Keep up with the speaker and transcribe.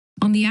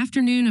On the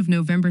afternoon of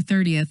November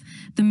 30th,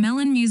 the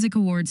Melon Music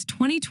Awards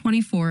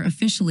 2024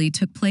 officially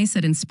took place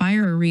at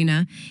Inspire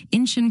Arena,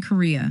 Incheon,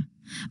 Korea.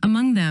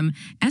 Among them,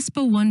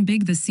 aespa won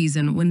big this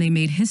season when they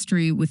made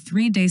history with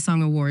 3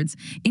 Daesong Awards,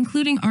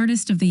 including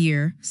Artist of the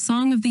Year,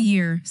 Song of the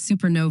Year,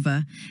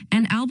 Supernova,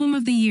 and Album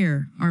of the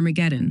Year,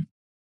 Armageddon.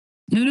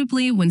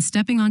 Notably, when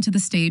stepping onto the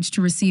stage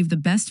to receive the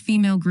Best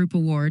Female Group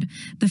Award,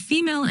 the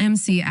female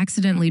MC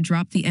accidentally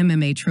dropped the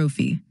MMA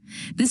trophy.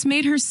 This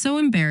made her so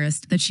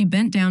embarrassed that she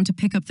bent down to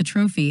pick up the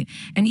trophy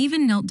and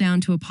even knelt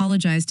down to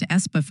apologize to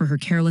aespa for her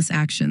careless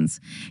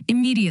actions.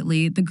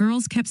 Immediately, the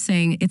girls kept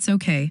saying, "It's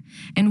okay,"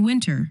 and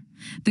Winter,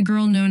 the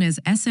girl known as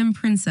SM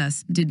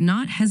Princess, did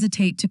not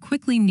hesitate to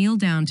quickly kneel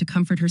down to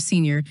comfort her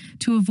senior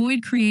to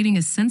avoid creating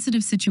a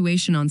sensitive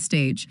situation on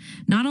stage.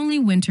 Not only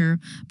Winter,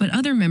 but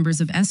other members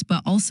of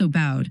aespa also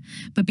bowed,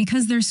 but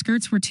because their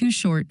skirts were too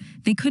short,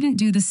 they couldn't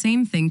do the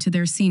same thing to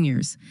their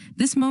seniors.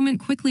 This moment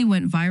quickly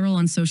went viral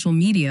on social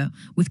media,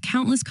 with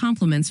countless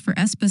compliments for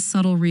aespa's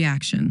subtle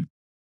reaction.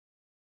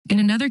 In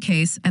another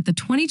case, at the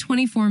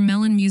 2024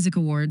 Melon Music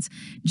Awards,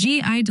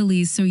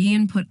 I-DLE's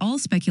Soyeon put all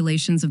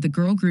speculations of the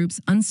girl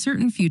group's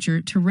uncertain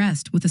future to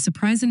rest with a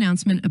surprise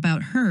announcement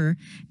about her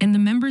and the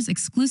members'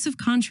 exclusive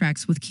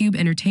contracts with Cube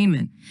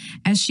Entertainment.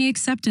 As she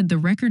accepted the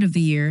Record of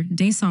the Year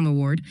Daesong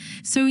Award,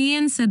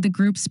 Soyeon said the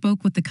group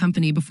spoke with the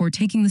company before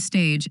taking the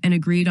stage and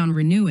agreed on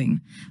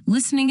renewing.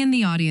 Listening in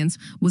the audience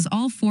was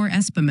all 4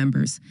 aespa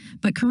members,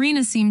 but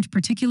Karina seemed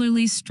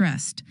particularly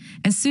stressed.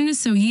 As soon as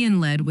Soyeon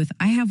led with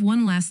 "I have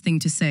one last thing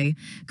to say,"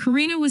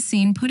 Karina was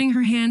seen putting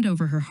her hand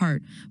over her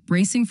heart,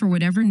 bracing for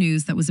whatever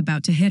news that was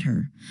about to hit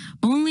her.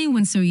 Only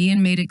when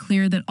Soyeon made it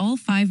clear that all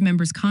 5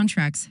 members'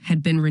 contracts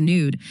had been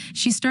renewed,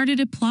 she started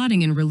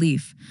applauding in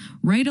relief,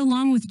 right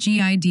along with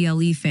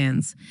I-DLE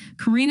fans.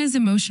 Karina's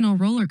emotional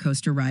roller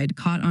coaster ride,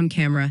 caught on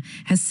camera,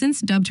 has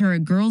since dubbed her a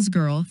girl's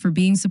girl for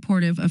being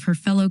supportive of her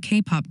fellow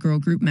K-pop girl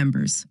group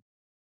members.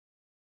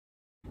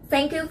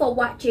 Thank you for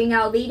watching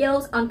our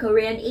videos on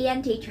Korean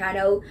ENT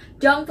channel.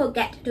 Don't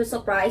forget to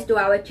subscribe to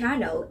our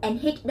channel and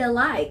hit the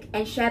like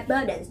and share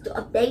buttons to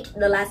update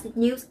the latest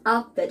news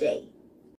of the day.